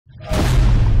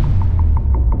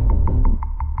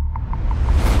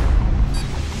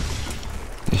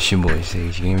It's your boy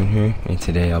Sage Gaming here, and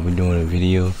today I'll be doing a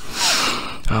video.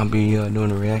 I'll be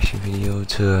doing a reaction video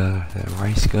to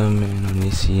Ricegum and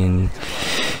Onision.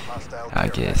 I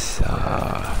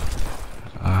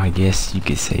guess you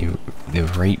could say the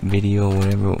rape video,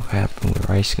 whatever happened with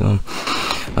Ricegum.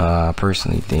 I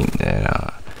personally think that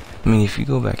I mean, if you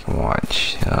go back and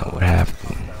watch what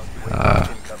happened, I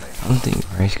don't think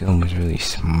Ricegum was really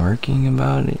smirking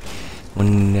about it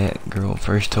when that girl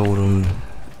first told him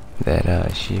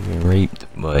that she had been raped,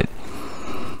 but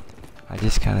I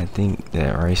just kind of think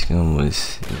that Ricegum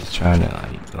was trying to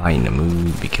like lighten the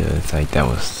mood because like that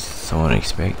was so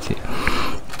unexpected.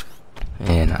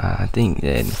 And I think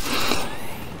that,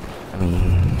 I mean,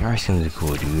 Ricegum's a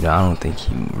cool dude. I don't think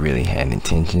he really had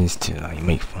intentions to like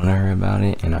make fun of her about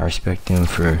it, and I respect him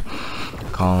for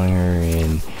calling her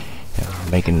and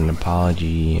making an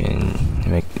apology and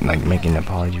making an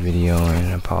apology video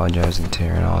and apologizing to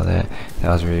her and all that. That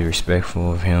was really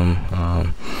respectful of him.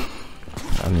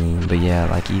 I mean, but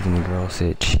yeah, like even the girl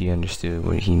said she understood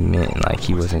what he meant. Like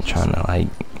he wasn't trying to like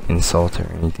insult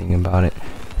her or anything about it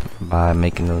by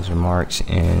making those remarks,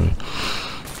 and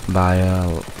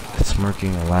by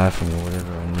smirking or laughing or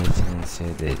whatever Onision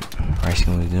said that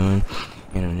Ricegum was doing.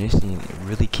 And Onision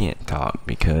really can't talk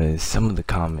because some of the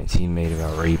comments he made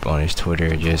about rape on his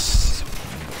Twitter just,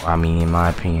 I mean, in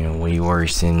my opinion, way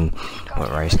worse than what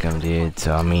Ricegum did.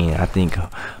 So I mean, I think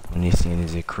Onision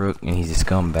is a crook and he's a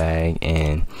scumbag,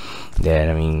 and that,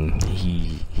 I mean,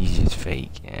 he's just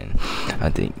fake. And I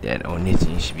think that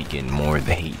Onision should be getting more of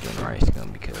the hate than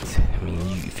Ricegum, because I mean,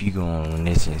 if you go on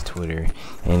Onision's Twitter,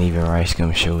 and even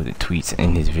Ricegum showed the tweets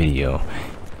in his video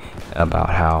about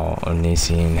how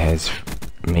Onision has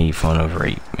made fun of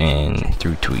rape and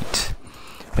through tweets.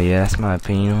 But yeah, that's my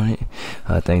opinion on it.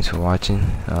 Thanks for watching.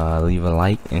 Leave a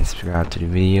like and subscribe to the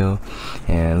video,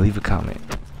 and leave a comment.